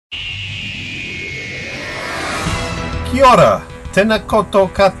Kia ora, tēnā koto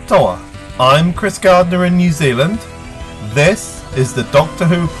katoa. I'm Chris Gardner in New Zealand. This is the Doctor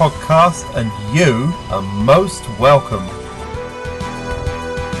Who podcast, and you are most welcome.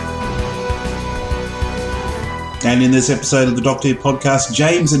 And in this episode of the Doctor Who podcast,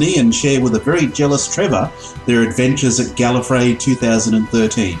 James and Ian share with a very jealous Trevor their adventures at Gallifrey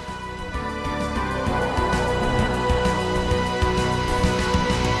 2013.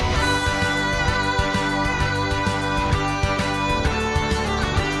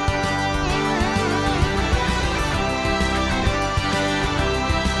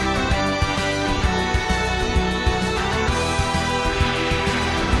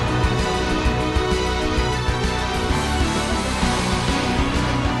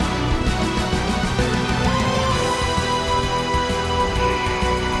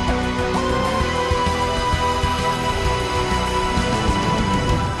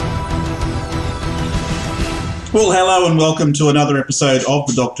 Well, hello and welcome to another episode of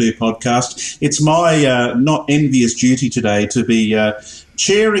the Doctor Who podcast. It's my not envious duty today to be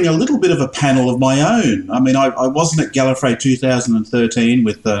chairing a little bit of a panel of my own. I mean, I wasn't at Gallifrey 2013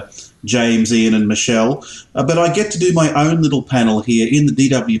 with James, Ian and Michelle, but I get to do my own little panel here in the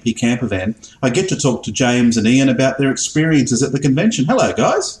DWP camper van. I get to talk to James and Ian about their experiences at the convention. Hello,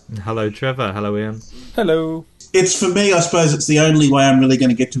 guys. Hello, Trevor. Hello, Ian. Hello. It's, for me, I suppose it's the only way I'm really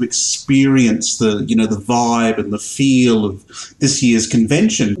going to get to experience the vibe and the feel of this year's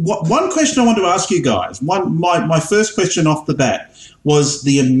convention. One question I want to ask you guys, my first question off the bat was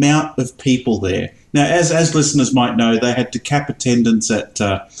the amount of people there. Now, as listeners might know, they had to cap attendance at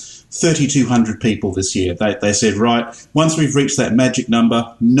 3,200 people this year. They said, right, once we've reached that magic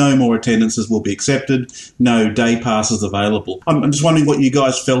number, no more attendances will be accepted, no day passes available. I'm just wondering what you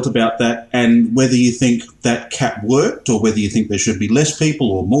guys felt about that and whether you think that cap worked or whether you think there should be less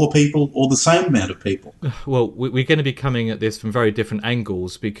people or more people or the same amount of people. Well, we're going to be coming at this from very different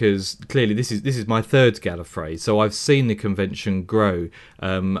angles because clearly this is my third Gallifrey, so I've seen the convention grow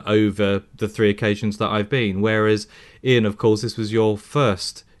over the three occasions that I've been, whereas Ian, of course, this was your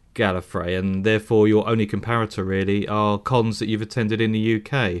first Gallifrey, and therefore your only comparator really are cons that you've attended in the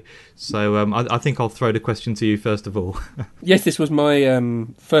UK. So I think I'll throw the question to you first of all. Yes, this was my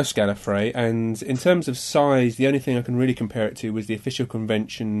first Gallifrey, and in terms of size, the only thing I can really compare it to was the official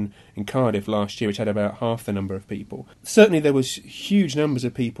convention in Cardiff last year, which had about half the number of people. Certainly there was huge numbers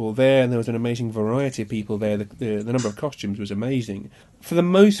of people there, and there was an amazing variety of people there. The number of costumes was amazing. For the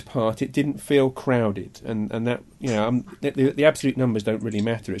most part, it didn't feel crowded, and that, the absolute numbers don't really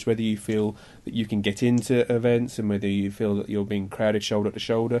matter. It's whether you feel that you can get into events and whether you feel that you're being crowded shoulder to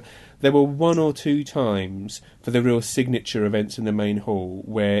shoulder. There were one or two times for the real signature events in the main hall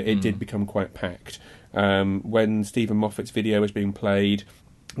where it did become quite packed. When Stephen Moffat's video was being played,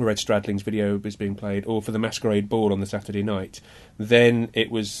 or Ed Stradling's video was being played, or for the Masquerade Ball on the Saturday night, then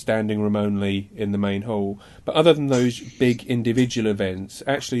it was standing room only in the main hall. But other than those big individual events,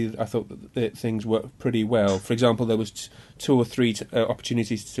 actually I thought that things worked pretty well. For example, there was two or three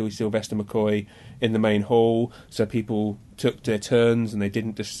opportunities to see Sylvester McCoy in the main hall, so people took their turns and they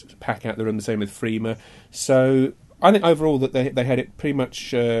didn't just pack out the room. The same with Freema. So I think overall that they had it pretty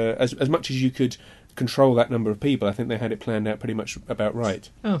much as much as you could control that number of people. I think they had it planned out pretty much about right.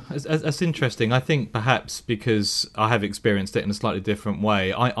 Oh, that's interesting. I think perhaps because I have experienced it in a slightly different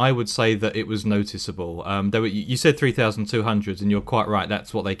way, I would say that it was noticeable. You said 3,200, and you're quite right,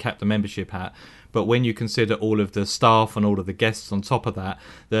 that's what they capped the membership at. But when you consider all of the staff and all of the guests on top of that,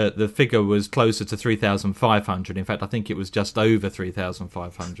 the figure was closer to 3,500. In fact, I think it was just over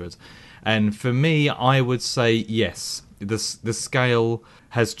 3,500. And for me, I would say yes, the scale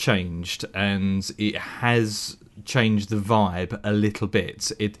has changed, and it has changed the vibe a little bit.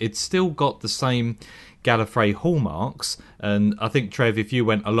 It's still got the same Gallifrey hallmarks, and I think, Trev, if you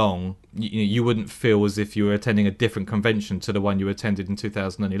went along, you wouldn't feel as if you were attending a different convention to the one you attended in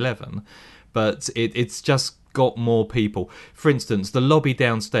 2011, but it's just got more people. For instance, the lobby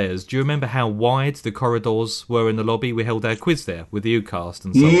downstairs, do you remember how wide the corridors were in the lobby? We held our quiz there with the UCast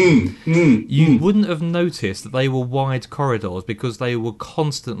and so on. You wouldn't have noticed that they were wide corridors because they were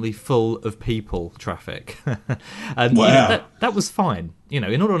constantly full of people traffic. And wow. That was fine.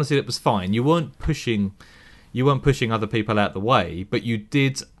 In all honesty, that was fine. You weren't pushing other people out the way, but you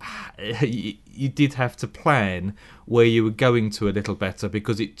did have to plan where you were going to a little better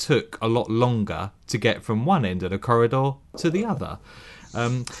because it took a lot longer to get from one end of the corridor to the other.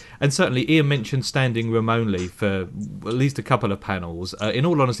 And certainly Ian mentioned standing room only for at least a couple of panels. In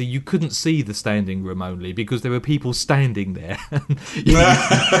all honesty, you couldn't see the standing room only because there were people standing there.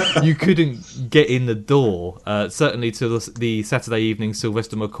 you couldn't get in the door, certainly to the Saturday evening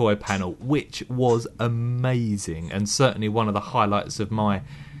Sylvester McCoy panel, which was amazing and certainly one of the highlights of my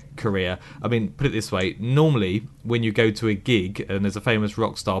career. I mean, put it this way, normally when you go to a gig and there's a famous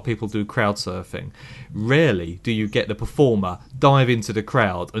rock star, people do crowd surfing. Rarely do you get the performer dive into the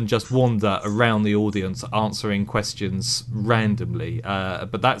crowd and just wander around the audience answering questions randomly,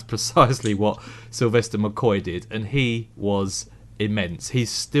 but that's precisely what Sylvester McCoy did, and he was immense.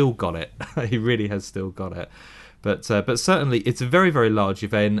 He's still got it. He really has still got it. But certainly it's a very, very large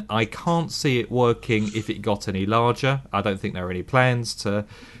event. I can't see it working if it got any larger. I don't think there are any plans to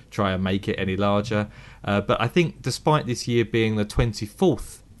try and make it any larger. But I think despite this year being the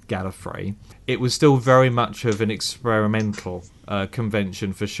 24th Gallifrey, it was still very much of an experimental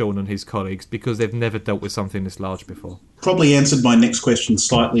convention for Sean and his colleagues because they've never dealt with something this large before. Probably answered my next question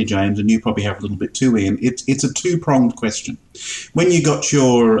slightly, James, and you probably have a little bit too, Ian. It's a two-pronged question. When you got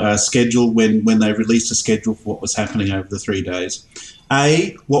your schedule, when they released a schedule for what was happening over the 3 days,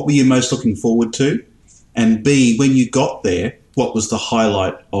 A, what were you most looking forward to? And B, when you got there, what was the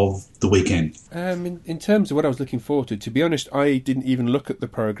highlight of the weekend? In terms of what I was looking forward to be honest, I didn't even look at the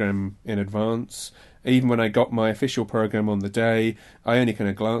programme in advance. Even when I got my official programme on the day, I only kind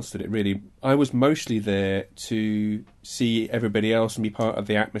of glanced at it, really. I was mostly there to see everybody else and be part of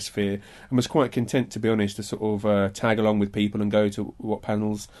the atmosphere, and was quite content, to be honest, to sort of tag along with people and go to what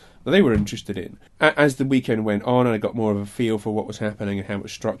panels they were interested in. As the weekend went on and I got more of a feel for what was happening and how it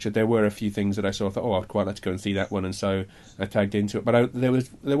was structured, there were a few things that I saw, I thought, I'd quite like to go and see that one, and so I tagged into it. But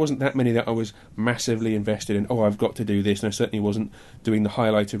there wasn't that many that I was massively invested in, I've got to do this, and I certainly wasn't doing the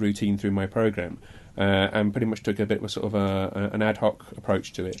highlighter routine through my programme. And pretty much took a bit of a sort of an ad hoc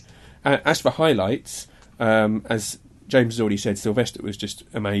approach to it. As for highlights, as James has already said, Sylvester was just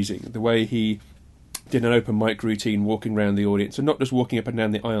amazing. The way he did an open mic routine walking around the audience, and not just walking up and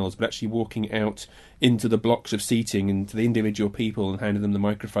down the aisles, but actually walking out into the blocks of seating and to the individual people and handing them the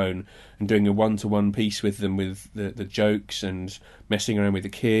microphone and doing a one-to-one piece with them with the jokes and messing around with the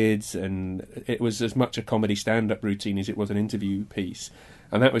kids. And it was as much a comedy stand-up routine as it was an interview piece.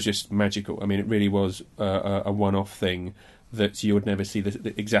 And that was just magical. I mean, it really was a one-off thing that you would never see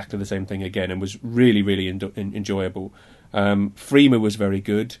exactly the same thing again, and was really, really enjoyable. Freema was very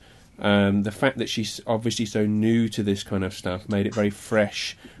good. The fact that she's obviously so new to this kind of stuff made it very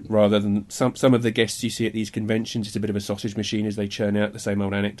fresh, rather than some of the guests you see at these conventions. It's a bit of a sausage machine as they churn out the same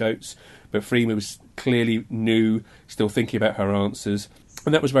old anecdotes. But Freema was clearly new, still thinking about her answers.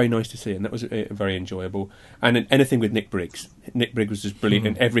 And that was very nice to see, and that was very enjoyable. And anything with Nick Briggs. Nick Briggs was just brilliant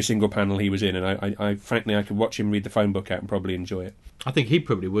in every single panel he was in, and I frankly, I could watch him read the phone book out and probably enjoy it. I think he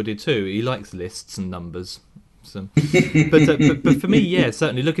probably would too. He likes lists and numbers. So. But for me, yeah,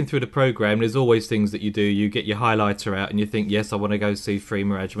 certainly looking through the programme, there's always things that you do. You get your highlighter out and you think, yes, I want to go see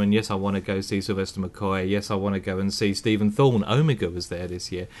Freema Agyeman. Yes, I want to go see Sylvester McCoy. Yes, I want to go and see Stephen Thorne. Omega was there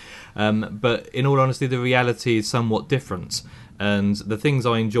this year. But in all honesty, the reality is somewhat different. And the things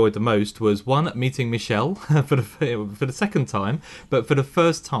I enjoyed the most was, one, meeting Michelle for the second time, but for the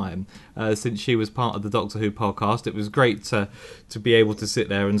first time since she was part of the Doctor Who podcast. It was great to be able to sit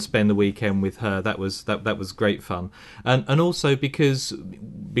there and spend the weekend with her. That was great fun, and also because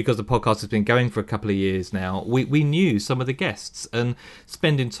the podcast has been going for a couple of years now, we knew some of the guests, and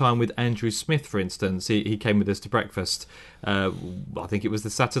spending time with Andrew Smith, for instance, he came with us to breakfast. I think it was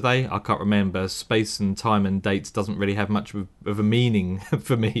the Saturday, I can't remember. Space and time and dates doesn't really have much of a meaning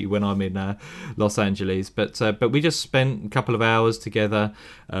for me when I'm in Los Angeles, but we just spent a couple of hours together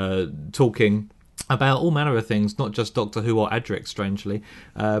talking about all manner of things, not just Doctor Who or Adric, strangely,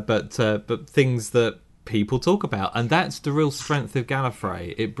 but things that people talk about, and that's the real strength of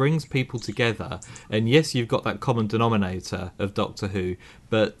Gallifrey. It brings people together, and yes, you've got that common denominator of Doctor Who,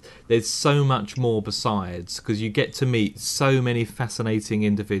 but there's so much more besides, because you get to meet so many fascinating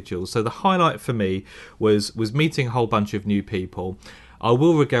individuals. So the highlight for me was meeting a whole bunch of new people. I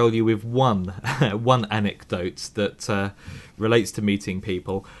will regale you with one anecdote that relates to meeting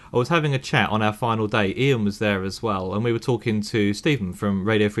people. I was having a chat on our final day. Ian was there as well, and we were talking to Stephen from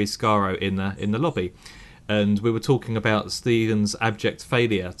Radio Free Skaro in the lobby. And we were talking about Stephen's abject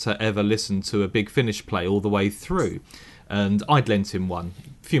failure to ever listen to a Big Finish play all the way through. And I'd lent him one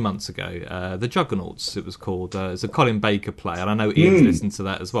a few months ago, The Juggernauts, it was called. It's a Colin Baker play, and I know Ian's listened to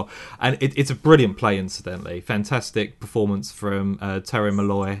that as well. And it's a brilliant play, incidentally. Fantastic performance from Terry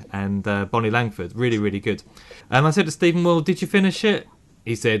Malloy and Bonnie Langford. Really, really good. And I said to Stephen, well, did you finish it?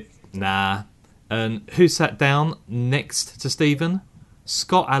 He said, nah. And who sat down next to Stephen?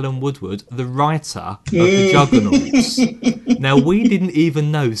 Scott Allen Woodward, the writer of the Juggernauts. Now, we didn't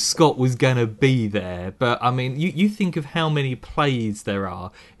even know Scott was going to be there, but I mean, you think of how many plays there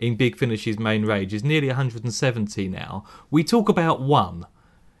are in Big Finish's main range. It's nearly 170 now. We talk about one,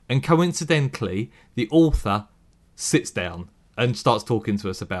 and coincidentally, the author sits down and starts talking to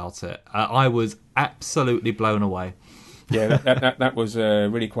us about it. I was absolutely blown away. Yeah, that was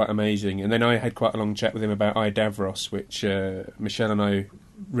really quite amazing. And then I had quite a long chat with him about I, Davros, which Michelle and I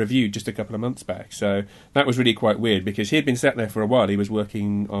reviewed just a couple of months back. So that was really quite weird, because he had been sat there for a while. He was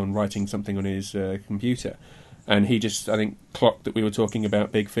working on writing something on his computer. And he just, I think, clocked that we were talking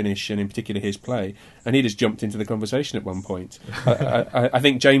about Big Finish, and in particular his play, and he just jumped into the conversation at one point. I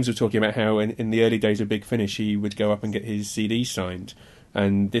think James was talking about how in the early days of Big Finish he would go up and get his CD signed,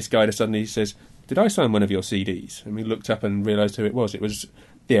 and this guy just suddenly says, "Did I sign one of your CDs?" And we looked up and realised who it was. It was,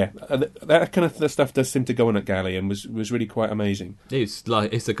 that kind of stuff does seem to go on at Galley, and was really quite amazing.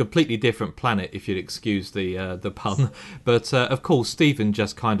 It's a completely different planet, if you'd excuse the pun. But of course, Stephen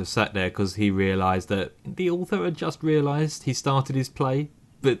just kind of sat there because he realised that the author had just realised he started his play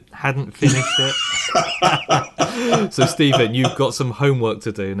but hadn't finished it. So Stephen, you've got some homework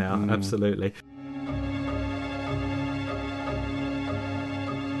to do now. Absolutely.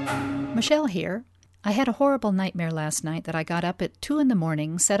 Michelle here. I had a horrible nightmare last night that I got up at 2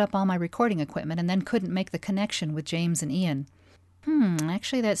 a.m, set up all my recording equipment, and then couldn't make the connection with James and Ian.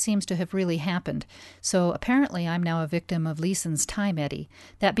 Actually that seems to have really happened. So apparently I'm now a victim of Leeson's time eddy.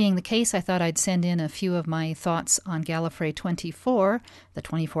 That being the case, I thought I'd send in a few of my thoughts on Gallifrey 24, the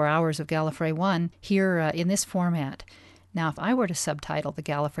 24 hours of Gallifrey 1, here in this format. Now, if I were to subtitle the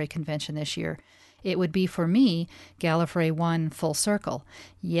Gallifrey convention this year, it would be, for me, Gallifrey 1 Full Circle.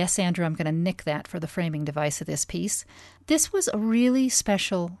 Yes, Andrew, I'm going to nick that for the framing device of this piece. This was a really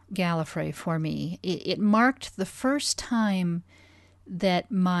special Gallifrey for me. It marked the first time that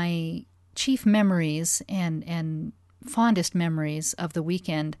my chief memories and fondest memories of the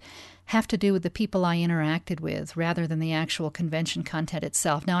weekend have to do with the people I interacted with rather than the actual convention content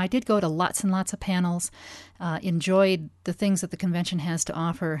itself. Now, I did go to lots and lots of panels, enjoyed the things that the convention has to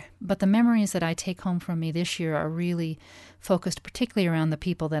offer, but the memories that I take home from me this year are really focused particularly around the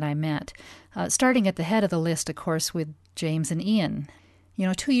people that I met. Starting at the head of the list, of course, with James and Ian.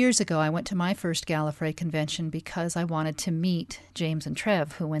 2 years ago, I went to my first Gallifrey convention because I wanted to meet James and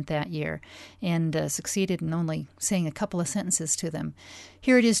Trev, who went that year, and succeeded in only saying a couple of sentences to them.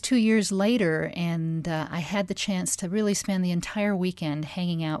 Here it is 2 years later, and I had the chance to really spend the entire weekend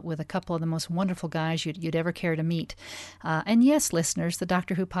hanging out with a couple of the most wonderful guys you'd ever care to meet. And yes, listeners, the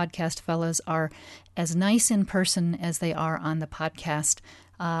Doctor Who podcast fellows are as nice in person as they are on the podcast.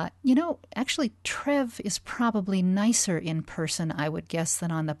 Actually, Trev is probably nicer in person, I would guess, than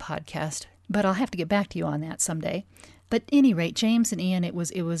on the podcast. But I'll have to get back to you on that someday. But at any rate, James and Ian, it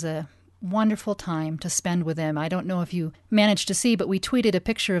was a wonderful time to spend with them. I don't know if you managed to see, but we tweeted a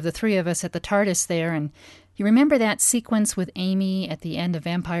picture of the three of us at the TARDIS there. And you remember that sequence with Amy at the end of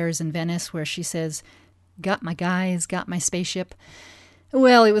Vampires in Venice where she says, "Got my guys, got my spaceship"?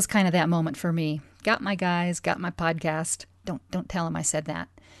 Well, it was kind of that moment for me. Got my guys, got my podcast. Don't tell them I said that.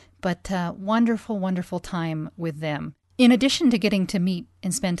 But wonderful, wonderful time with them. In addition to getting to meet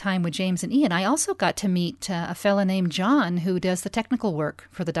and spend time with James and Ian, I also got to meet a fella named John who does the technical work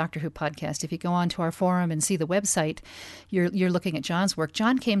for the Doctor Who podcast. If you go onto our forum and see the website, you're looking at John's work.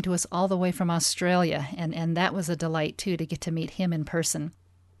 John came to us all the way from Australia, and that was a delight, too, to get to meet him in person.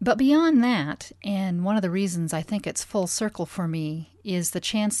 But beyond that, and one of the reasons I think it's full circle for me, is the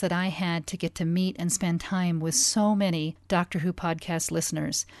chance that I had to get to meet and spend time with so many Doctor Who podcast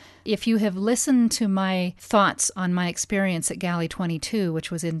listeners. If you have listened to my thoughts on my experience at Galley 22,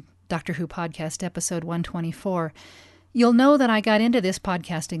 which was in Doctor Who podcast episode 124, you'll know that I got into this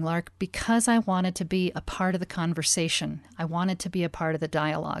podcasting lark because I wanted to be a part of the conversation. I wanted to be a part of the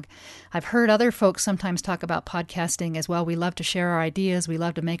dialogue. I've heard other folks sometimes talk about podcasting as well. We love to share our ideas. We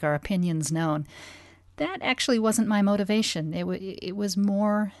love to make our opinions known. That actually wasn't my motivation. It was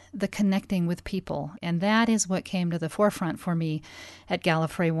more the connecting with people. And that is what came to the forefront for me at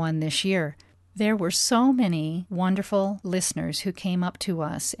Gallifrey 1 this year. There were so many wonderful listeners who came up to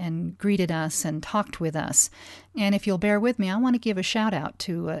us and greeted us and talked with us. And if you'll bear with me, I want to give a shout out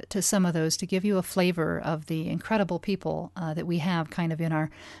to some of those to give you a flavor of the incredible people that we have kind of in our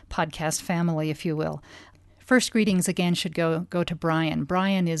podcast family, if you will. First greetings again should go to Brian.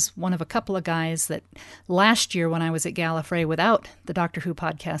 Brian is one of a couple of guys that last year when I was at Gallifrey without the Doctor Who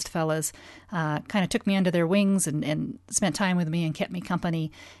podcast fellas, kind of took me under their wings and spent time with me and kept me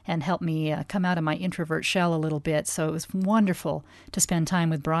company and helped me come out of my introvert shell a little bit. So it was wonderful to spend time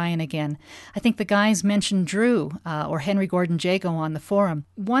with Brian again. I think the guys mentioned Drew or Henry Gordon Jago on the forum.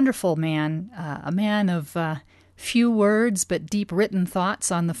 Wonderful man, a man of few words but deep written thoughts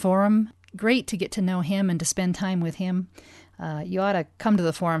on the forum. Great to get to know him and to spend time with him. You ought to come to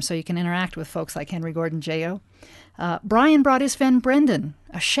the forum so you can interact with folks like Henry Gordon Jago. Brian brought his friend Brendan,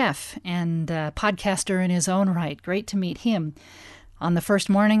 a chef and podcaster in his own right. Great to meet him. On the first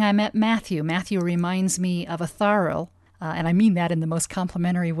morning, I met Matthew. Matthew reminds me of a Tharl, and I mean that in the most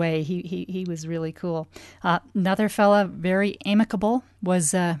complimentary way. He was really cool. Another fella, very amicable,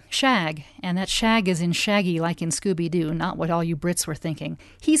 was Shag, and that Shag is in Shaggy like in Scooby-Doo, not what all you Brits were thinking.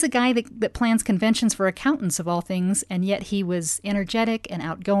 He's a guy that plans conventions for accountants of all things, and yet he was energetic and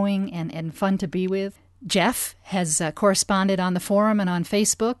outgoing and fun to be with. Jeff has corresponded on the forum and on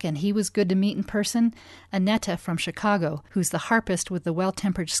Facebook, and he was good to meet in person. Annetta from Chicago, who's the harpist with the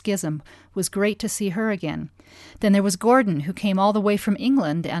Well-Tempered Schism, was great to see her again. Then there was Gordon, who came all the way from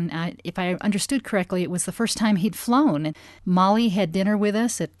England, and if I understood correctly, it was the first time he'd flown. Molly had dinner with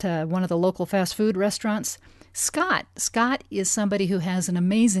us at one of the local fast food restaurants. Scott is somebody who has an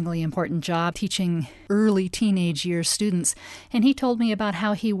amazingly important job teaching early teenage year students, and he told me about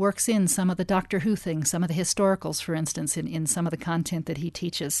how he works in some of the Doctor Who things, some of the historicals, for instance, in some of the content that he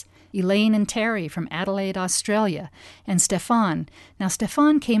teaches. Elaine and Terry from Adelaide, Australia, and Stefan. Now,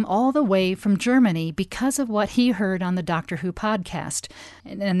 Stefan came all the way from Germany because of what he heard on the Doctor Who podcast.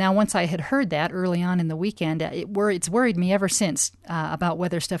 And now, once I had heard that early on in the weekend, it's worried me ever since about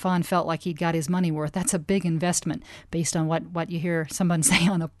whether Stefan felt like he'd got his money worth. That's a big investment based on what you hear someone say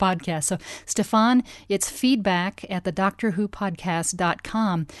on a podcast. So, Stefan, it's feedback at the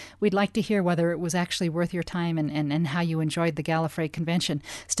DoctorWhoPodcast.com. We'd like to hear whether it was actually worth your time and how you enjoyed the Gallifrey convention.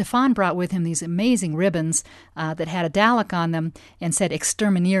 Stefan brought with him these amazing ribbons that had a Dalek on them and said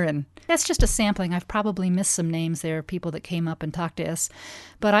Exterminieren. That's just a sampling. I've probably missed some names there, people that came up and talked to us.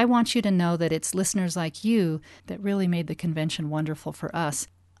 But I want you to know that it's listeners like you that really made the convention wonderful for us.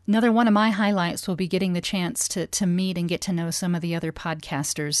 Another one of my highlights will be getting the chance to meet and get to know some of the other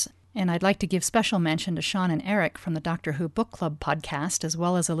podcasters. And I'd like to give special mention to Sean and Eric from the Doctor Who Book Club podcast, as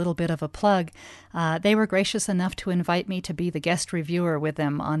well as a little bit of a plug. They were gracious enough to invite me to be the guest reviewer with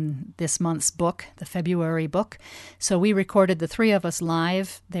them on this month's book, the February book. So we recorded the three of us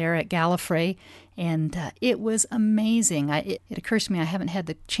live there at Gallifrey, and it was amazing. It occurs to me I haven't had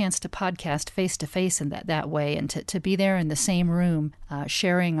the chance to podcast face-to-face in that way, and to be there in the same room,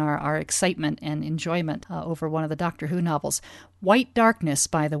 sharing our excitement and enjoyment over one of the Doctor Who novels. White Darkness,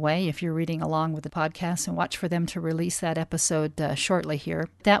 by the way, if you're reading along with the podcast, and watch for them to release that episode shortly here.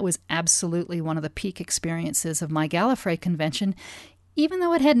 That was absolutely one of the peak experiences of my Gallifrey convention, even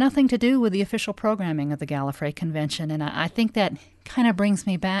though it had nothing to do with the official programming of the Gallifrey convention. And I think that kind of brings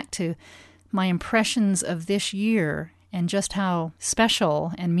me back to my impressions of this year and just how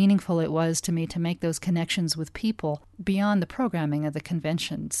special and meaningful it was to me to make those connections with people beyond the programming of the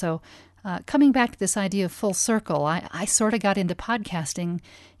convention. So coming back to this idea of full circle, I sort of got into podcasting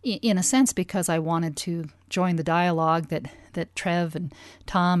in a sense because I wanted to join the dialogue that Trev and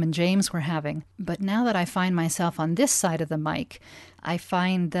Tom and James were having. But now that I find myself on this side of the mic, I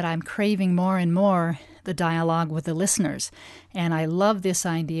find that I'm craving more and more the dialogue with the listeners. And I love this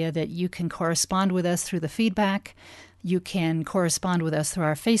idea that you can correspond with us through the feedback. You can correspond with us through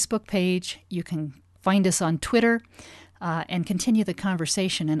our Facebook page. You can find us on Twitter. And continue the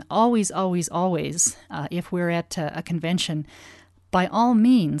conversation. And always, always, always, if we're at a convention, by all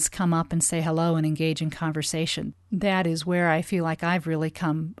means, come up and say hello and engage in conversation. That is where I feel like I've really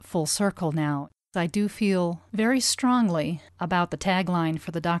come full circle now. I do feel very strongly about the tagline for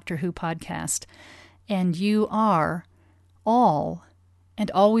the Doctor Who podcast. And you are all,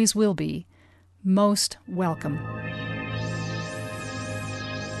 and always will be, most welcome.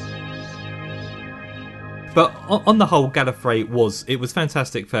 But on the whole, Gallifrey was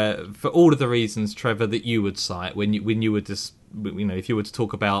fantastic for all of the reasons, Trevor, that you would cite when you were just, if you were to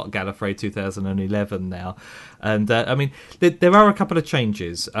talk about Gallifrey 2011 now. And I mean, there are a couple of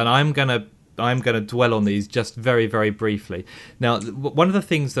changes, and I'm gonna dwell on these just very, very briefly. Now, one of the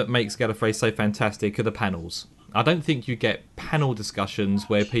things that makes Gallifrey so fantastic are the panels. I don't think you get panel discussions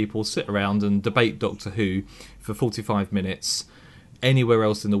where people sit around and debate Doctor Who for 45 minutes anywhere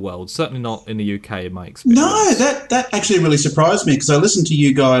else in the world. Certainly not in the UK, in my experience. No, that actually really surprised me, because I listened to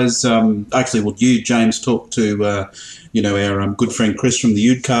you guys. You, James, talk to our good friend Chris from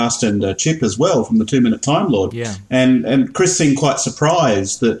the Udcast, and Chip as well from the 2 Minute Time Lord. Yeah, and Chris seemed quite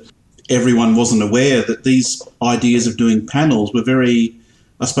surprised that everyone wasn't aware that these ideas of doing panels were very,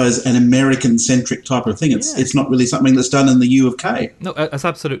 I suppose, an American-centric type of thing. It's not really something that's done in the U of K. No, that's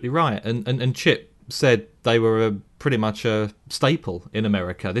absolutely right. And Chip said they were pretty much a staple in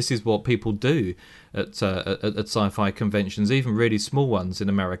America. This is what people do at sci-fi conventions, even really small ones in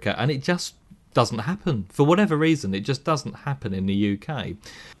America, and it just doesn't happen. For whatever reason, it just doesn't happen in the UK.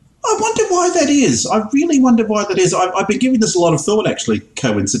 I wonder why that is. I really wonder why that is. I've been giving this a lot of thought, actually,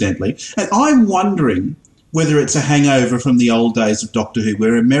 coincidentally, and I'm wondering whether it's a hangover from the old days of Doctor Who,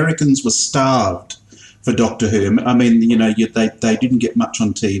 where Americans were starved for Doctor Who. I mean, they didn't get much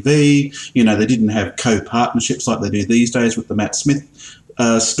on TV. They didn't have co-partnerships like they do these days with the Matt Smith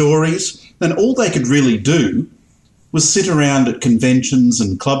stories. And all they could really do was sit around at conventions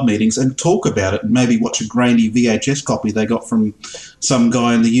and club meetings and talk about it, and maybe watch a grainy VHS copy they got from some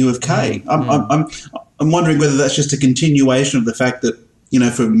guy in the U of K. I'm wondering whether that's just a continuation of the fact that,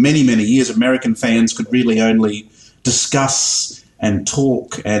 for many, many years, American fans could really only discuss and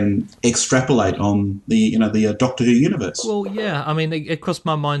talk and extrapolate on the Doctor Who universe. Well, yeah, I mean, it crossed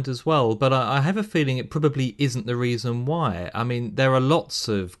my mind as well, but I have a feeling it probably isn't the reason why. I mean, there are lots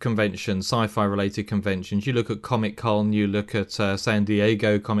of conventions, sci-fi related conventions. You look at Comic-Con, you look at San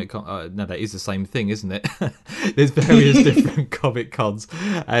Diego Comic-Con. No, that is the same thing, isn't it? There's various different Comic-Cons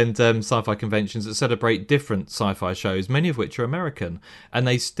and sci-fi conventions that celebrate different sci-fi shows, many of which are American, and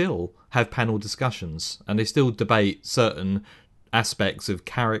they still have panel discussions, and they still debate certain aspects of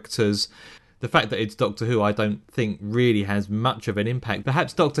characters. The fact that it's Doctor Who, I don't think really has much of an impact.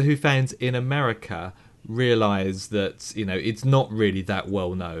 Perhaps Doctor Who fans in America realise that, it's not really that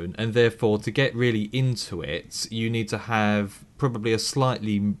well known, and therefore to get really into it, you need to have probably a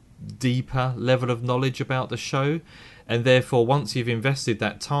slightly deeper level of knowledge about the show. And therefore, once you've invested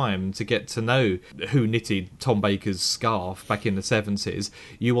that time to get to know who knitted Tom Baker's scarf back in the 70s,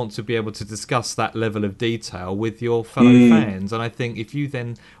 you want to be able to discuss that level of detail with your fellow fans. And I think if you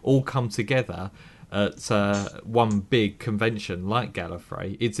then all come together at one big convention like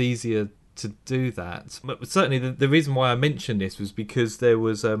Gallifrey, it's easier to do that. But certainly the reason why I mentioned this was because there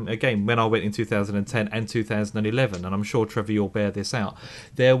was, again, when I went in 2010 and 2011, and I'm sure, Trevor, you'll bear this out,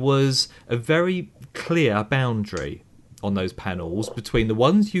 there was a very clear boundary on those panels between the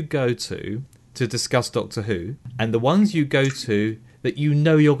ones you go to discuss Doctor Who and the ones you go to that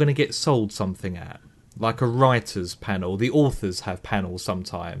you're going to get sold something at. Like a writer's panel. The authors have panels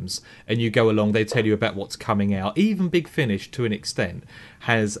sometimes, and you go along, they tell you about what's coming out. Even Big Finish, to an extent,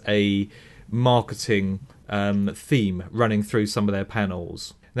 has a marketing theme running through some of their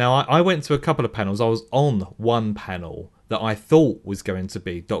panels. Now, I went to a couple of panels. I was on one panel that I thought was going to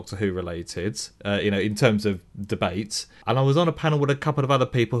be Doctor Who related, in terms of debate. And I was on a panel with a couple of other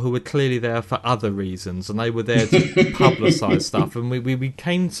people who were clearly there for other reasons, and they were there to publicise stuff. And we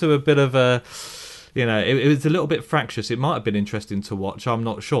came to a bit of a... it was a little bit fractious. It might have been interesting to watch, I'm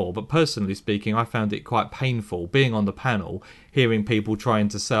not sure. But personally speaking, I found it quite painful being on the panel, hearing people trying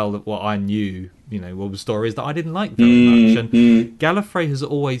to sell what I knew, were stories that I didn't like very much. And Gallifrey has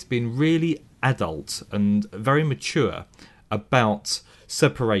always been really adult and very mature about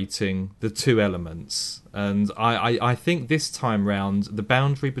separating the two elements. And I think this time round, the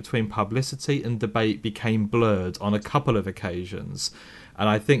boundary between publicity and debate became blurred on a couple of occasions. And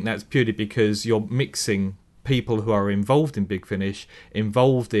I think that's purely because you're mixing people who are involved in Big Finish,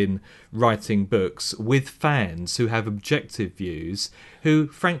 involved in writing books, with fans who have objective views, who,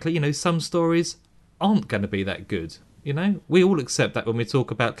 frankly, some stories aren't going to be that good. We all accept that when we talk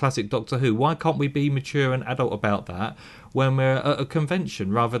about classic Doctor Who. Why can't we be mature and adult about that when we're at a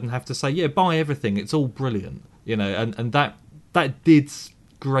convention, rather than have to say, yeah, buy everything, it's all brilliant, and that did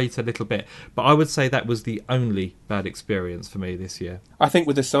grate a little bit. But I would say that was the only bad experience for me this year. I think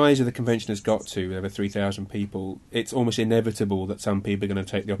with the size of the convention has got to, over 3,000 people, it's almost inevitable that some people are going to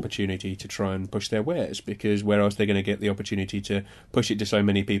take the opportunity to try and push their wares, because where else are they going to get the opportunity to push it to so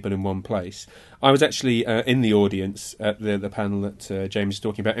many people in one place? I was actually in the audience at the panel that James is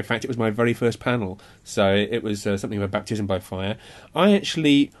talking about. In fact, it was my very first panel, so it was something of a baptism by fire. I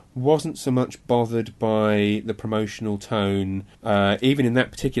actually wasn't so much bothered by the promotional tone, even in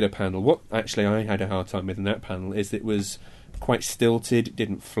that particular panel. What actually I had a hard time with in that panel is it was quite stilted, it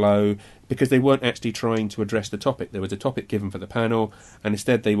didn't flow, because they weren't actually trying to address the topic. There was a topic given for the panel, and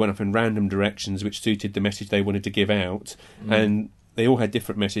instead they went off in random directions which suited the message they wanted to give out, and they all had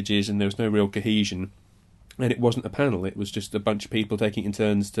different messages, and there was no real cohesion. and it wasn't a panel. It was just a bunch of people taking it in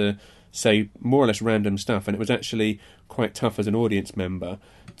turns to say more or less random stuff, and it was actually quite tough as an audience member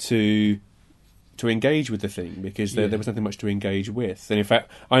to engage with the thing, because there was nothing much to engage with. And in fact,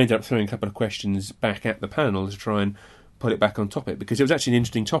 I ended up throwing a couple of questions back at the panel to try and put it back on topic, because it was actually an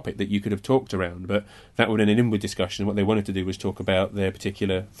interesting topic that you could have talked around, but that would end in with discussion. What they wanted to do was talk about their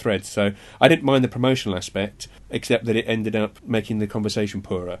particular threads. So I didn't mind the promotional aspect, except that it ended up making the conversation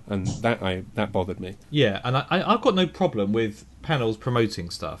poorer, and that bothered me. Yeah, and I've got no problem with panels promoting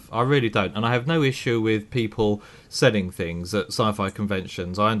stuff. I really don't. And I have no issue with people selling things at sci-fi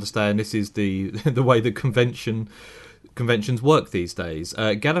conventions. I understand this is the the way that conventions work these days.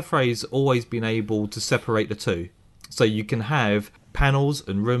 Gallifrey's always been able to separate the two. So you can have panels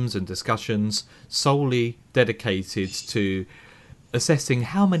and rooms and discussions solely dedicated to assessing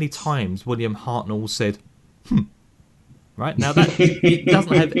how many times William Hartnell said, right? Now, that it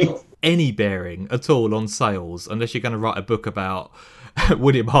doesn't have any bearing at all on sales, unless you're going to write a book about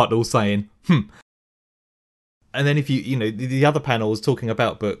William Hartnell saying, And then if the other panels talking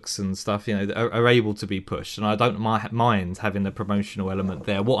about books and stuff, are able to be pushed, and I don't mind having the promotional element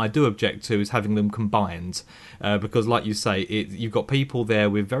there. What I do object to is having them combined, because, like you say, you've got people there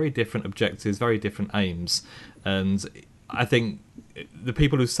with very different objectives, very different aims, and I think the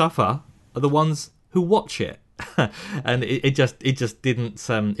people who suffer are the ones who watch it. And it just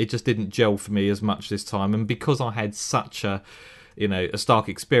didn't gel for me as much this time, and because I had such a stark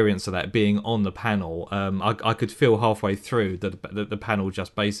experience of that being on the panel, I could feel halfway through that the panel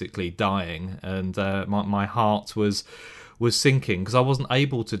just basically dying, and my heart was sinking, because I wasn't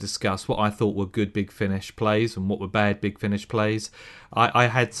able to discuss what I thought were good Big Finish plays and what were bad Big Finish plays. I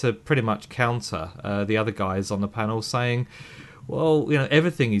had to pretty much counter the other guys on the panel saying, well,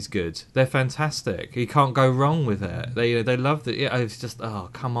 everything is good. They're fantastic. You can't go wrong with it. They love it. It's just, oh,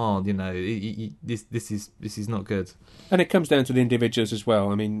 come on, this is not good. And it comes down to the individuals as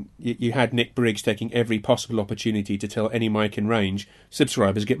well. I mean, you had Nick Briggs taking every possible opportunity to tell any mic in range,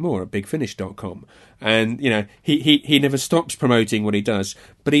 subscribers get more at bigfinish.com. And, he never stops promoting what he does,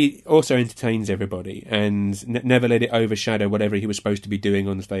 but he also entertains everybody and never let it overshadow whatever he was supposed to be doing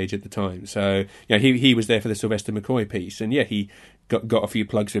on the stage at the time. So, he was there for the Sylvester McCoy piece, and he got a few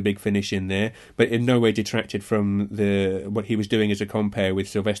plugs for Big Finish in there, but in no way detracted from what he was doing as a compare with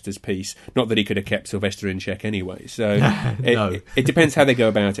Sylvester's piece. Not that he could have kept Sylvester in check anyway. So no. it depends how they go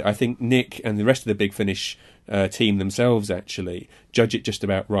about it. I think Nick and the rest of the Big Finish team themselves actually judge it just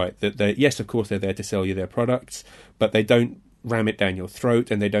about right. That yes, of course, they're there to sell you their products, but they don't ram it down your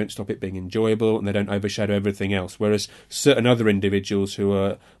throat, and they don't stop it being enjoyable, and they don't overshadow everything else. Whereas certain other individuals who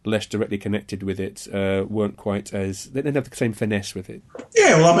are less directly connected with it weren't quite as... They didn't have the same finesse with it.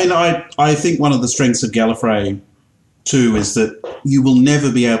 Yeah, well, I mean, I think one of the strengths of Gallifrey too is that you will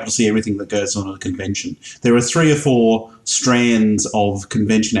never be able to see everything that goes on at a convention. There are 3 or 4 strands of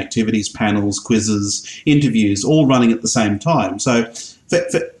convention activities, panels, quizzes, interviews, all running at the same time. So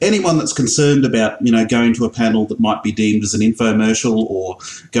for anyone that's concerned about, going to a panel that might be deemed as an infomercial, or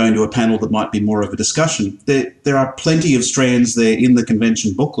going to a panel that might be more of a discussion, there are plenty of strands there in the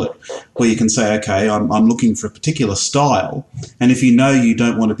convention booklet where you can say, okay, I'm looking for a particular style, and if you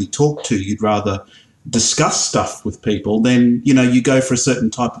don't want to be talked to, you'd rather discuss stuff with people, then you go for a certain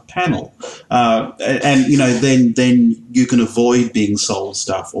type of panel, and then you can avoid being sold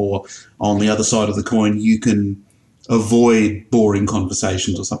stuff, or on the other side of the coin, you can avoid boring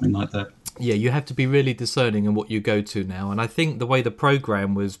conversations or something like that. Yeah, you have to be really discerning in what you go to now, and I think the way the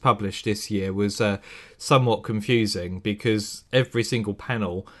programme was published this year was somewhat confusing, because every single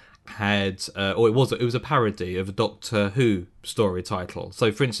panel had, or it was a parody of a Doctor Who story title.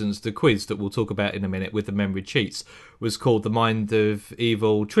 So, for instance, the quiz that we'll talk about in a minute with the memory cheats was called the Mind of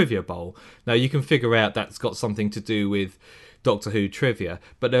Evil Trivia Bowl. Now, you can figure out that's got something to do with Doctor Who trivia,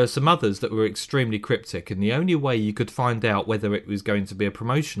 but there are some others that were extremely cryptic, and the only way you could find out whether it was going to be a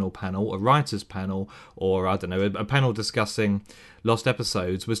promotional panel, a writer's panel, or, I don't know, a panel discussing lost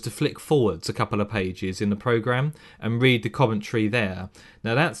episodes was to flick forwards a couple of pages in the programme and read the commentary there.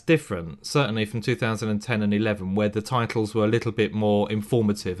 Now, that's different, certainly from 2010 and 11, where the titles were a little bit more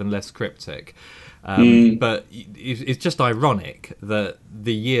informative and less cryptic. But it's just ironic that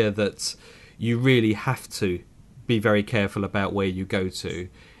the year that you really have to be very careful about where you go to,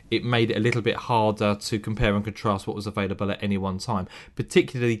 it made it a little bit harder to compare and contrast what was available at any one time,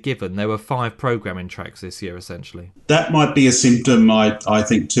 particularly given there were 5 programming tracks this year, essentially. That might be a symptom, I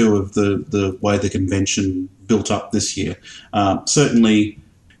think, too, of the way the convention built up this year. Certainly,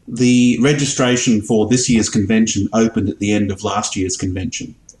 the registration for this year's convention opened at the end of last year's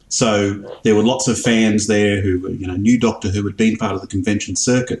convention. So there were lots of fans there who were, new Doctor Who had been part of the convention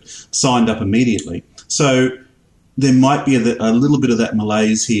circuit, signed up immediately. So there might be a little bit of that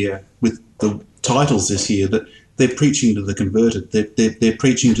malaise here with the titles this year, that they're preaching to the converted. They're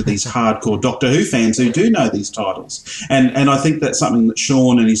preaching to these hardcore Doctor Who fans who do know these titles. And I think that's something that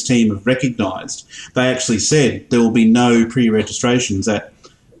Sean and his team have recognised. They actually said there will be no pre-registrations at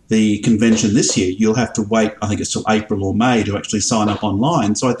the convention this year. You'll have to wait, I think it's till April or May, to actually sign up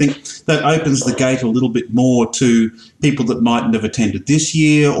online. So I think that opens the gate a little bit more to people that mightn't have attended this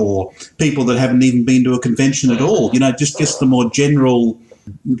year, or people that haven't even been to a convention at all. Just the more general,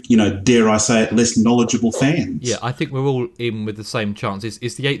 dare I say it, less knowledgeable fans. Yeah, I think we're all in with the same chance.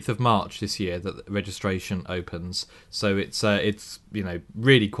 It's the 8th of March this year that the registration opens, so it's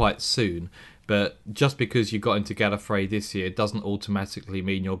really quite soon. But just because you got into Gallifrey this year doesn't automatically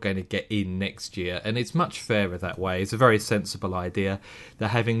mean you're going to get in next year. And it's much fairer that way. It's a very sensible idea. They're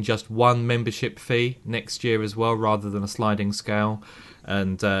having just one membership fee next year as well, rather than a sliding scale.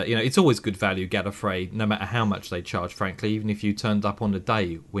 And, it's always good value, Gallifrey, no matter how much they charge, frankly. Even if you turned up on the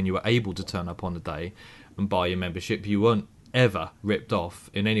day, when you were able to turn up on the day and buy your membership, you weren't ever ripped off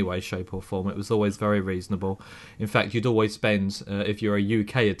in any way, shape or form. It was always very reasonable. In fact, you'd always spend, if you're a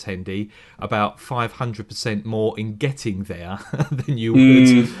UK attendee, about 500% more in getting there than you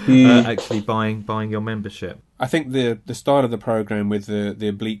would actually buying your membership. I think the start of the programme with the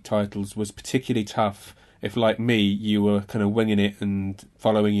oblique titles was particularly tough. If, like me, you were kind of winging it and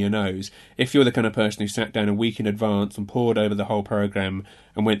following your nose. If you're the kind of person who sat down a week in advance and pored over the whole programme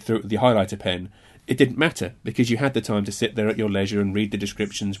and went through it with the highlighter pen, it didn't matter, because you had the time to sit there at your leisure and read the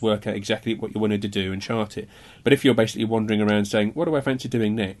descriptions, work out exactly what you wanted to do and chart it. But if you're basically wandering around saying, what do I fancy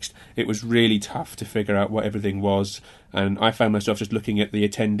doing next? It was really tough to figure out what everything was. And I found myself just looking at the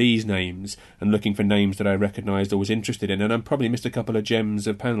attendees' names and looking for names that I recognised or was interested in. And I probably missed a couple of gems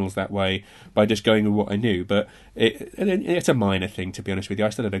of panels that way by just going with what I knew. But it's a minor thing, to be honest with you. I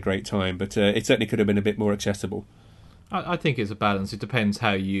still had a great time, but it certainly could have been a bit more accessible. I think it's a balance. It depends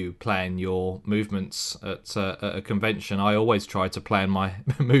how you plan your movements at a convention. I always try to plan my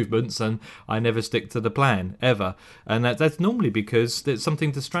movements, and I never stick to the plan, ever. And that's normally because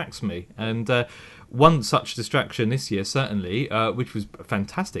something distracts me. And one such distraction this year, certainly, which was a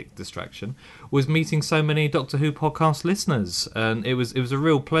fantastic distraction, was meeting so many Doctor Who podcast listeners. And it was a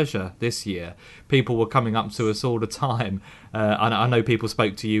real pleasure this year. People were coming up to us all the time. I know people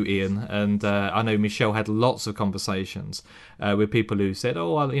spoke to you, Ian, and I know Michelle had lots of conversations with people who said,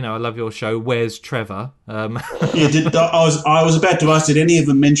 "Oh, I love your show. Where's Trevor?" I was about to ask, did any of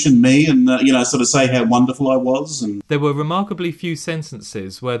them mention me and sort of say how wonderful I was? And there were remarkably few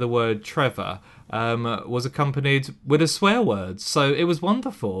sentences where the word Trevor was accompanied with a swear word, so it was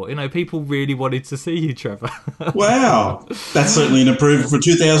wonderful. People really wanted to see you, Trevor. Wow, that's certainly an improvement for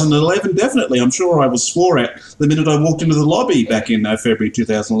 2011. Definitely, I'm sure I was swore at the minute I walked into the lobby back in February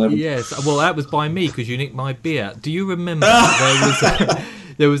 2011. Yes, well, that was by me because you nicked my beer. Do you remember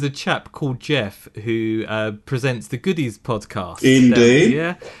there was a chap called Jeff who presents the Goodies podcast? Indeed.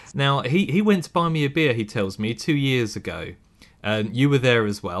 Yeah. Now he went to buy me a beer. He tells me 2 years ago, and you were there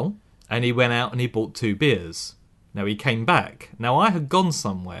as well. And he went out and he bought 2 beers. Now, he came back. Now, I had gone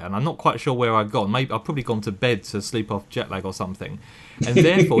somewhere, and I'm not quite sure where I'd gone. Maybe I'd probably gone to bed to sleep off jet lag or something. And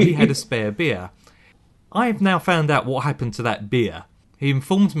therefore, he had a spare beer. I have now found out what happened to that beer. He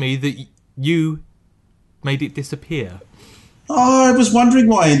informed me that you made it disappear. Oh, I was wondering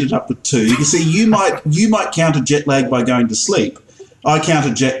why I ended up with 2. You see, you might counter jet lag by going to sleep. I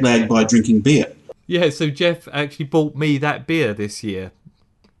counter jet lag by drinking beer. Yeah, so Jeff actually bought me that beer this year.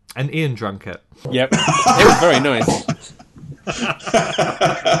 And Ian drunk it. Yep. It was very nice.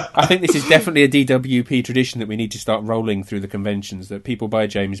 I think this is definitely a DWP tradition that we need to start rolling through the conventions, that people buy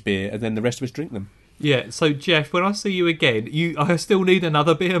James beer and then the rest of us drink them. Yeah, so Jeff, when I see you again, I still need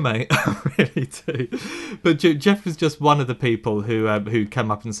another beer, mate. I really do. But Jeff was just one of the people who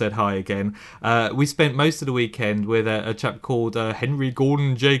came up and said hi again. We spent most of the weekend with a chap called Henry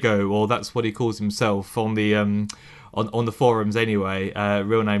Gordon Jago, or that's what he calls himself on the on the forums anyway.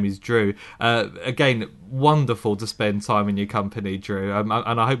 Real name is Drew. Again, wonderful to spend time in your company, Drew. And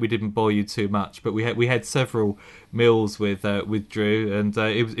I hope we didn't bore you too much, but we had several meals with Drew, and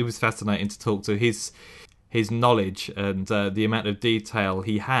it was fascinating to talk to his knowledge and the amount of detail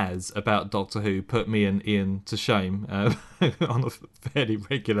he has about Doctor Who put me and Ian to shame on a fairly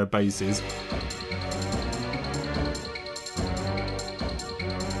regular basis.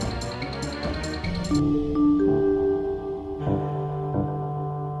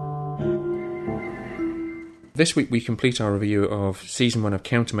 This week we complete our review of Season 1 of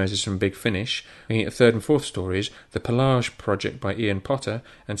Countermeasures from Big Finish, looking at the 3rd and 4th stories, The Pelage Project by Ian Potter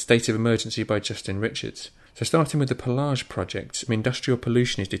and State of Emergency by Justin Richards. So starting with the Pelage project, industrial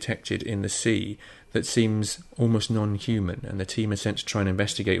pollution is detected in the sea that seems almost non-human, and the team are sent to try and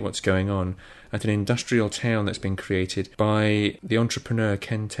investigate what's going on at an industrial town that's been created by the entrepreneur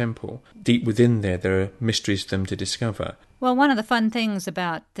Ken Temple. Deep within there are mysteries for them to discover. Well, one of the fun things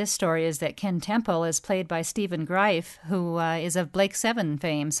about this story is that Ken Temple is played by Stephen Greif, who is of Blake Seven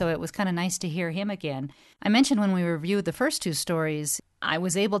fame, so it was kind of nice to hear him again. I mentioned when we reviewed the first two stories, I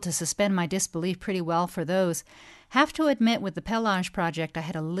was able to suspend my disbelief pretty well for those. Have to admit, with the Pelage project, I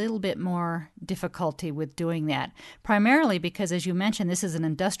had a little bit more difficulty with doing that, primarily because, as you mentioned, this is an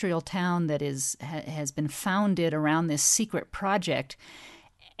industrial town that has been founded around this secret project,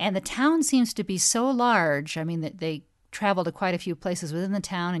 and the town seems to be so large. I mean, that they travel to quite a few places within the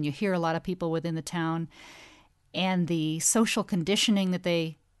town, and you hear a lot of people within the town, and the social conditioning that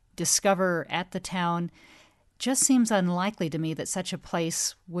they discover at the town just seems unlikely to me that such a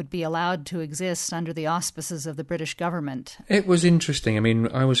place would be allowed to exist under the auspices of the British government. It was interesting.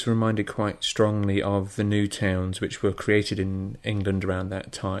 I was reminded quite strongly of the new towns which were created in England around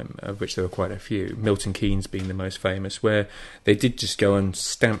that time, of which there were quite a few, Milton Keynes being the most famous, where they did just go and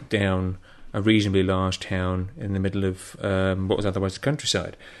stamp down a reasonably large town in the middle of what was otherwise the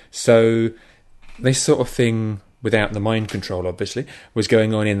countryside. So this sort of thing, without the mind control obviously, was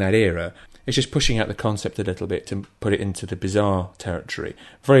going on in that era. It's just pushing out the concept a little bit to put it into the bizarre territory.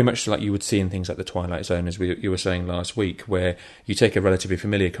 Very much like you would see in things like The Twilight Zone, as you were saying last week, where you take a relatively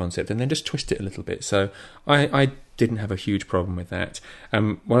familiar concept and then just twist it a little bit. So I didn't have a huge problem with that.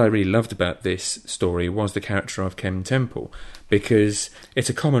 What I really loved about this story was the character of Ken Temple, because it's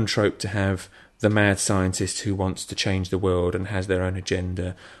a common trope to have the mad scientist who wants to change the world and has their own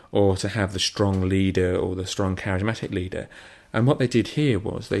agenda, or to have the strong leader or the strong charismatic leader. And what they did here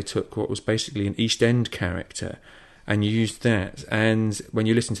was they took what was basically an East End character and used that. And when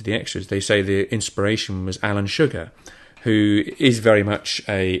you listen to the extras, they say the inspiration was Alan Sugar, who is very much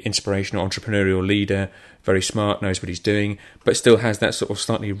a inspirational entrepreneurial leader, very smart, knows what he's doing, but still has that sort of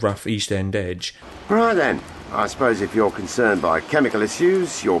slightly rough East End edge. Right then, I suppose if you're concerned by chemical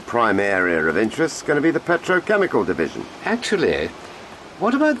issues, your prime area of interest is going to be the petrochemical division. Actually,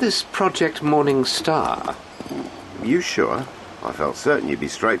 what about this Project Morning Star? You sure? I felt certain you'd be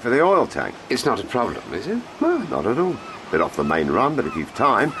straight for the oil tank. It's not a problem, is it? Well, not at all. Bit off the main run, but if you've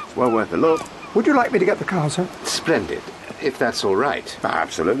time, it's well worth a look. Would you like me to get the car, sir? Splendid, if that's all right.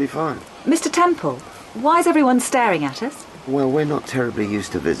 Absolutely fine. Mr. Temple, why is everyone staring at us? Well, we're not terribly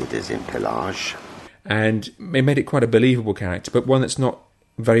used to visitors in Pelage. And it made it quite a believable character, but one that's not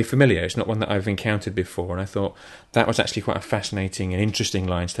very familiar. It's not one that I've encountered before, and I thought that was actually quite a fascinating and interesting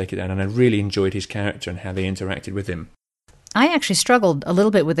line to take it down, and I really enjoyed his character and how they interacted with him. I actually struggled a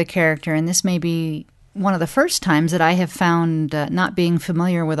little bit with the character, and this may be one of the first times that I have found not being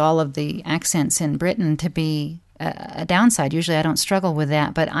familiar with all of the accents in Britain to be a downside. Usually I don't struggle with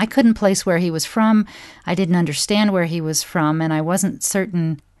that, but I couldn't place where he was from. I didn't understand where he was from, and I wasn't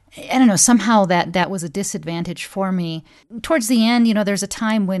certain. I don't know, somehow that was a disadvantage for me. Towards the end, there's a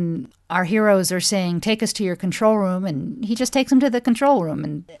time when our heroes are saying, take us to your control room, and he just takes them to the control room,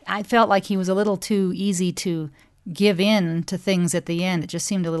 and I felt like he was a little too easy to give in to things at the end. It just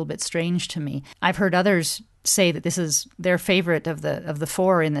seemed a little bit strange to me. I've heard others say that this is their favorite of the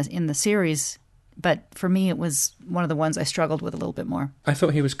four in the series, but for me it was one of the ones I struggled with a little bit more. I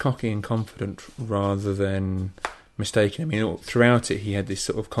thought he was cocky and confident rather than mistaken. Throughout it he had this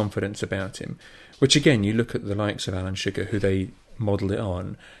sort of confidence about him, which again, you look at the likes of Alan Sugar, who they modelled it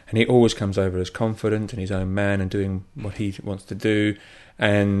on, and he always comes over as confident and his own man and doing what he wants to do.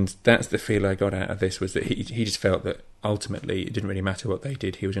 And that's the feel I got out of this, was that he just felt that ultimately it didn't really matter what they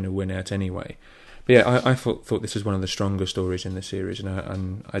did, he was going to win out anyway. But yeah, I thought this was one of the stronger stories in the series,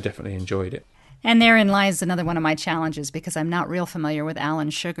 and I definitely enjoyed it. And therein lies another one of my challenges, because I'm not real familiar with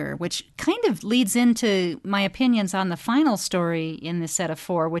Alan Sugar, which kind of leads into my opinions on the final story in this set of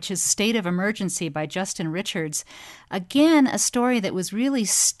four, which is State of Emergency by Justin Richards. Again, a story that was really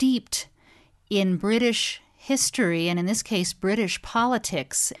steeped in British history, and in this case, British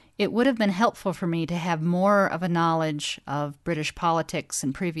politics. It would have been helpful for me to have more of a knowledge of British politics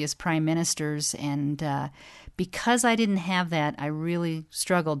and previous prime ministers, and because I didn't have that, I really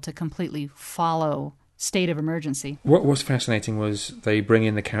struggled to completely follow State of Emergency. What was fascinating was they bring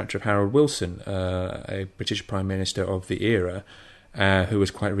in the character of Harold Wilson, a British Prime Minister of the era, who was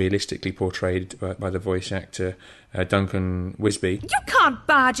quite realistically portrayed by the voice actor Duncan Wisby. You can't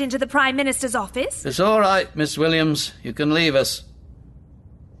barge into the Prime Minister's office. It's all right, Miss Williams. You can leave us.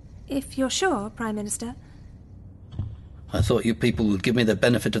 If you're sure, Prime Minister. I thought you people would give me the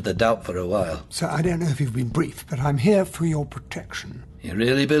benefit of the doubt for a while. Sir, I don't know if you've been briefed, but I'm here for your protection. You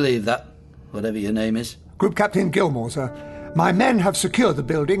really believe that, whatever your name is? Group Captain Gilmore, sir. My men have secured the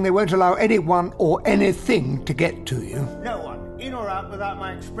building. They won't allow anyone or anything to get to you. No one, in or out without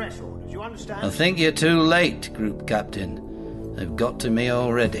my express orders, you understand? I think you're too late, Group Captain. They've got to me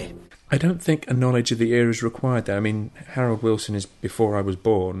already. I don't think a knowledge of the era is required there. I mean, Harold Wilson is before I was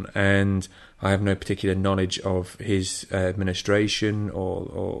born, and I have no particular knowledge of his administration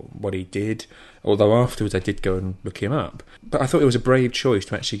or what he did, although afterwards I did go and look him up. But I thought it was a brave choice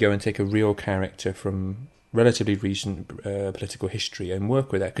to actually go and take a real character from relatively recent political history and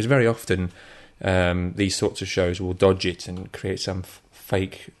work with that, because very often these sorts of shows will dodge it and create some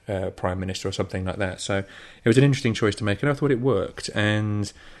fake prime minister or something like that. So it was an interesting choice to make, and I thought it worked.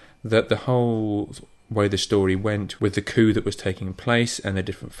 And that the whole way the story went with the coup that was taking place and the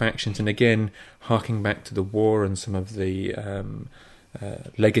different factions, and again harking back to the war and some of the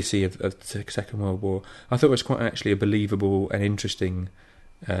legacy of the Second World War, I thought it was quite actually a believable and interesting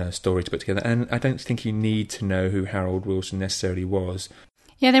story to put together. And I don't think you need to know who Harold Wilson necessarily was.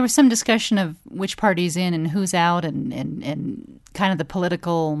 Yeah, there was some discussion of which party's in and who's out, and kind of the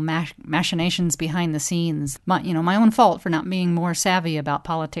political machinations behind the scenes. My own fault for not being more savvy about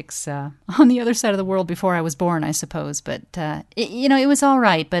politics on the other side of the world before I was born, I suppose. But it was all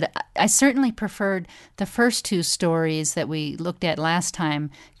right. But I certainly preferred the first two stories that we looked at last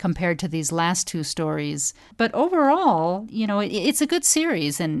time compared to these last two stories. But overall, it's a good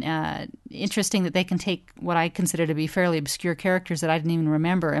series, and interesting that they can take what I consider to be fairly obscure characters that I didn't even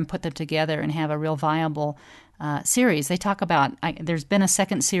remember and put them together and have a real viable series. They talk about, there's been a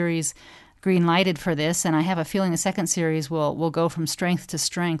second series green-lighted for this, and I have a feeling the second series will go from strength to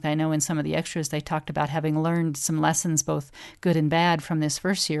strength. I know in some of the extras they talked about having learned some lessons, both good and bad, from this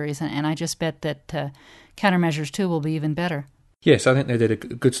first series, and I just bet that Countermeasures 2 will be even better. Yes, I think they did a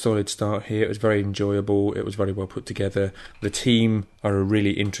good solid start here. It was very enjoyable. It was very well put together. The team are a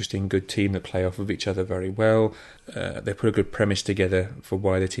really interesting, good team that play off of each other very well. They put a good premise together for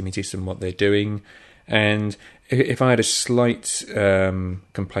why the team exists and what they're doing. And if I had a slight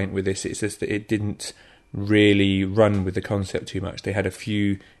complaint with this, it's just that it didn't really run with the concept too much. They had a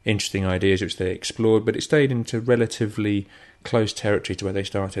few interesting ideas which they explored, but it stayed into relatively close territory to where they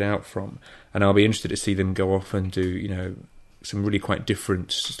started out from. And I'll be interested to see them go off and do, some really quite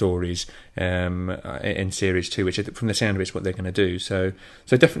different stories in Series 2, which from the sound of it is what they're going to do. So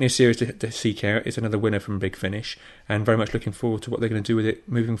definitely a series to seek out. It's another winner from Big Finish, and very much looking forward to what they're going to do with it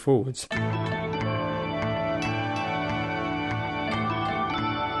moving forwards.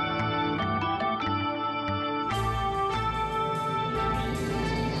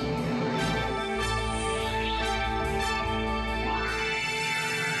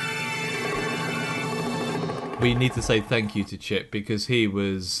 We need to say thank you to Chip, because he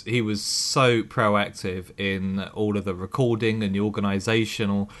was so proactive in all of the recording and the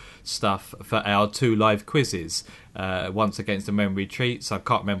organisational stuff for our 2 live quizzes. Once against the Memory Treats, I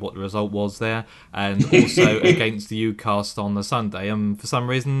can't remember what the result was there, and also against the Ucast on the Sunday. And for some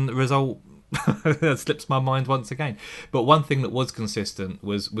reason, the result that slips my mind once again. But one thing that was consistent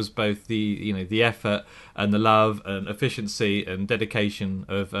was both the effort and the love and efficiency and dedication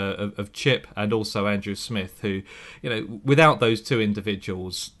of Chip and also Andrew Smith, who, without those 2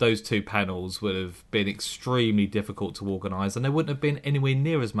 individuals, those 2 panels would have been extremely difficult to organise, and they wouldn't have been anywhere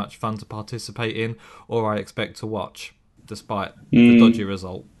near as much fun to participate in or I expect to watch, despite the dodgy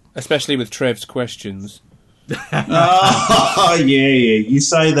result. Especially with Trev's questions. Oh, yeah. You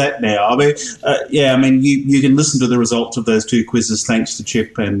say that now. I mean, you can listen to the results of those 2 quizzes thanks to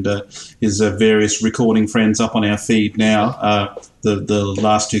Chip and his various recording friends up on our feed now. The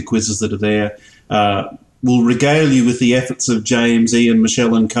last 2 quizzes that are there will regale you with the efforts of James, Ian,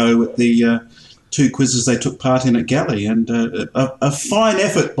 Michelle and co at the 2 quizzes they took part in at Galley, and a fine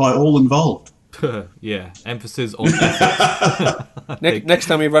effort by all involved. Yeah, emphasis on effort. Next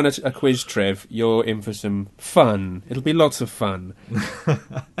time we run a quiz, Trev, you're in for some fun. It'll be lots of fun.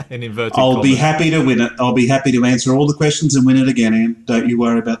 In inverted I'll commas. be happy to win it. I'll be happy to answer all the questions and win it again, Ian. Don't you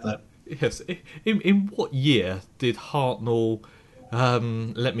worry about that. Yes. In what year did Hartnell,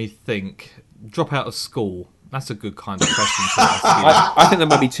 let me think, drop out of school? That's a good kind of question to ask. I think that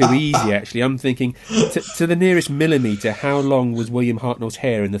might be too easy, actually. I'm thinking, to the nearest millimetre, how long was William Hartnell's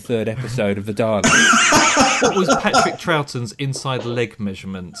hair in the 3rd episode of The Daleks? What was Patrick Troughton's inside leg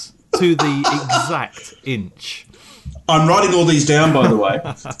measurements? To the exact inch. I'm writing all these down, by the way.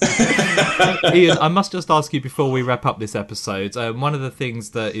 Ian, I must just ask you before we wrap up this episode. One of the things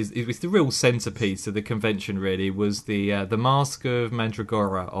that is the real centrepiece of the convention, really, was the Mask of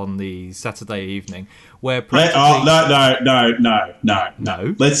Mandragora on the Saturday evening, where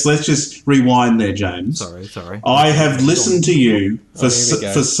no. Let's just rewind there, James. Sorry. I have listened to you for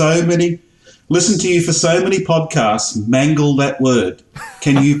so many. listen to you for so many podcasts mangle that word.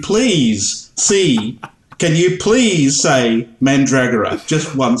 Can you please say Mandragora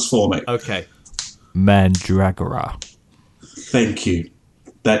just once for me? Okay. Mandragora. Thank you.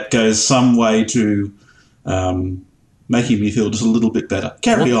 That goes some way to making me feel just a little bit better.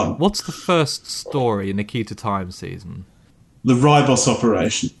 Carry on. What's the first story in the Key to Time season? The Ribos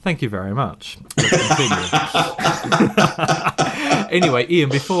operation. Thank you very much. Let's continue. Anyway, Ian,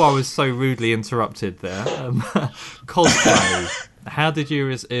 before I was so rudely interrupted there, cosplay. How did you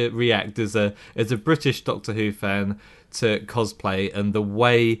react as a British Doctor Who fan to cosplay and the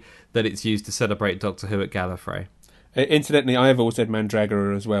way that it's used to celebrate Doctor Who at Gallifrey? Incidentally, I have always said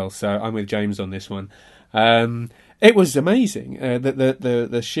Mandragora as well, so I'm with James on this one. It was amazing,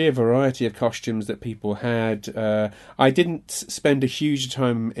 the sheer variety of costumes that people had. I didn't spend a huge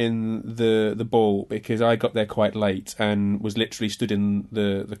time in the ball because I got there quite late and was literally stood in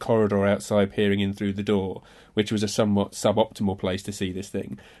the corridor outside peering in through the door, which was a somewhat suboptimal place to see this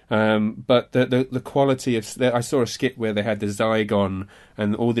thing. But the quality of... I saw a skit where they had the Zygon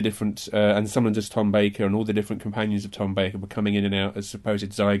and all the different... and someone just Tom Baker and all the different companions of Tom Baker were coming in and out as supposed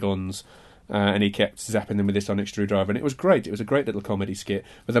Zygons. And he kept zapping them with this sonic screwdriver, and it was great. It was a great little comedy skit.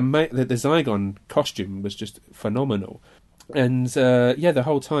 But the Zygon costume was just phenomenal. And the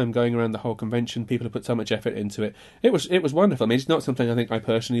whole time going around the whole convention, people have put so much effort into it. It was wonderful. I mean, it's not something I think I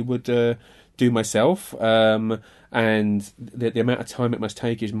personally would do myself, and the amount of time it must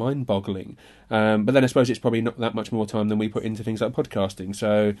take is mind-boggling. But then I suppose it's probably not that much more time than we put into things like podcasting.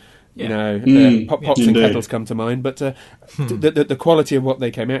 So, pots and kettles come to mind. But the quality of what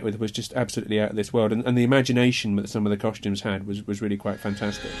they came out with was just absolutely out of this world, and the imagination that some of the costumes had was really quite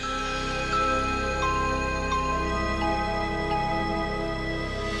fantastic.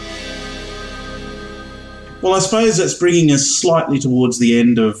 Well, I suppose that's bringing us slightly towards the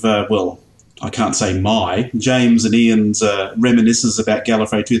end of, I can't say James and Ian's reminiscences about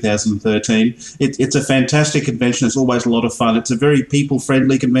Gallifrey 2013. It's a fantastic convention. It's always a lot of fun. It's a very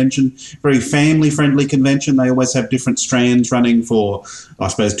people-friendly convention, very family-friendly convention. They always have different strands running for, I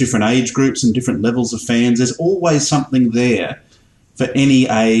suppose, different age groups and different levels of fans. There's always something there for any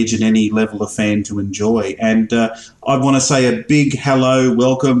age and any level of fan to enjoy. And I want to say a big hello,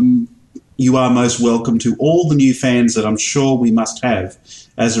 welcome. You are most welcome to all the new fans that I'm sure we must have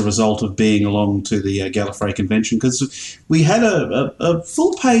as a result of being along to the Gallifrey convention, because we had a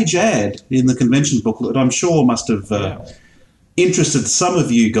full-page ad in the convention booklet that I'm sure must have interested some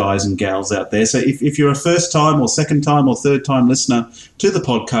of you guys and gals out there. So if you're a first-time or second-time or third-time listener to the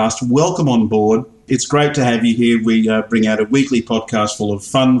podcast, welcome on board. It's great to have you here. We bring out a weekly podcast full of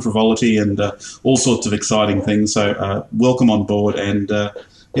fun, frivolity, and all sorts of exciting things. So welcome on board, and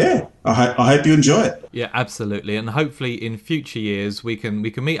I hope you enjoy it. Yeah, absolutely, and hopefully in future years we can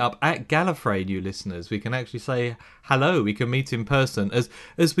meet up at Gallifrey, new listeners. We can actually say hello. We can meet in person,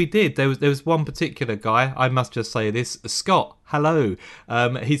 as we did. There was one particular guy. I must just say this, Scott. Hello.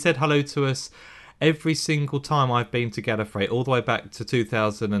 He said hello to us every single time I've been to Gallifrey, all the way back to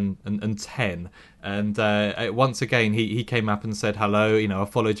 2010. And once again, he came up and said hello. You know, I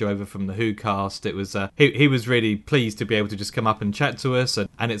followed you over from the Who cast. It was he was really pleased to be able to just come up and chat to us,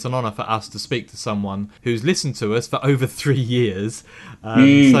 and it's an honour for us to speak to someone who's listened to us for over 3 years.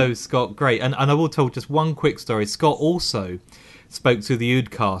 So Scott, great. And I will tell just one quick story. Scott also spoke to the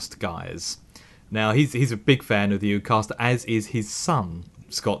Oodcast guys. Now he's a big fan of the Oodcast, as is his son.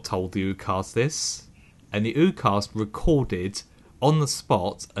 Scott told the Oodcast this, and the Oodcast recorded on the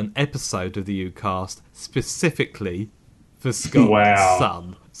spot an episode of the Oodcast specifically for Scott's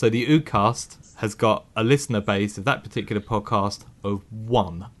son. So the Oodcast has got a listener base of that particular podcast of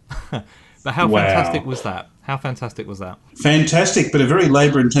 1. But how fantastic was that? How fantastic was that? Fantastic, but a very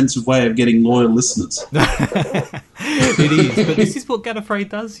labour-intensive way of getting loyal listeners. It is, but this is what Gallifrey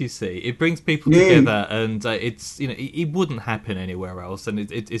does, you see. It brings people together, and it's, you know, it wouldn't happen anywhere else, and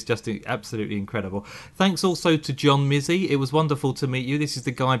it's just absolutely incredible. Thanks also to John Mizzy. It was wonderful to meet you. This is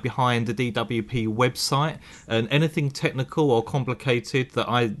the guy behind the DWP website, and anything technical or complicated that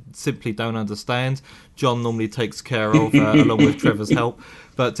I simply don't understand, John normally takes care of, along with Trevor's help.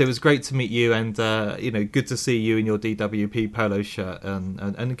 But it was great to meet you, and good to see you in your DWP polo shirt.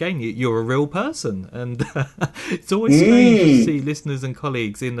 And again, you're a real person, and it's always strange to see listeners and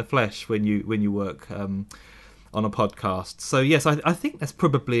colleagues in the flesh when you work on a podcast. So yes, I think that's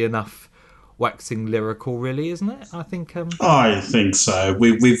probably enough waxing lyrical, really, isn't it? I think. I think so.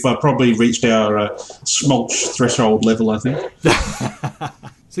 We've probably reached our smolch threshold level, I think.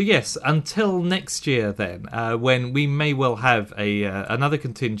 So yes, until next year then, when we may well have another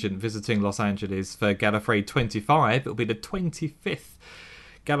contingent visiting Los Angeles for Gallifrey 25. It'll be the 25th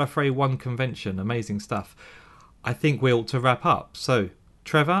Gallifrey 1 convention. Amazing stuff. I think we ought to wrap up. So,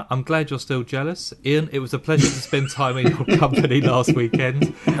 Trevor, I'm glad you're still jealous. Ian, it was a pleasure to spend time in your company last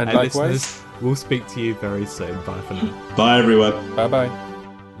weekend. And likewise. Listeners, we'll speak to you very soon. Bye for now. Bye, everyone. Bye-bye.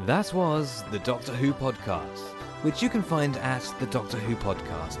 That was the Doctor Who podcast, which you can find at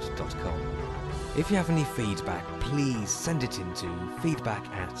thedoctorwhopodcast.com. If you have any feedback, please send it in to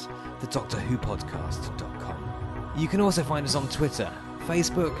feedback@thedoctorwhopodcast.com. You can also find us on Twitter,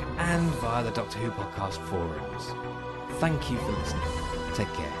 Facebook, and via the Doctor Who podcast forums. Thank you for listening. Take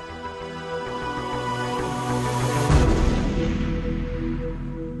care.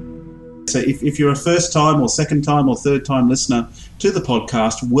 So if you're a first time or second time or third time listener to the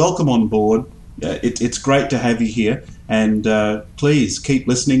podcast, welcome on board. It's great to have you here, and please keep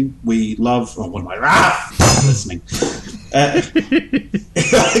listening. We love... Oh, what am I... listening.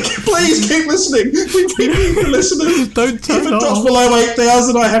 Please keep listening. We keep listening. Don't turn If it drops below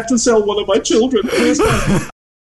 8,000, I have to sell one of my children.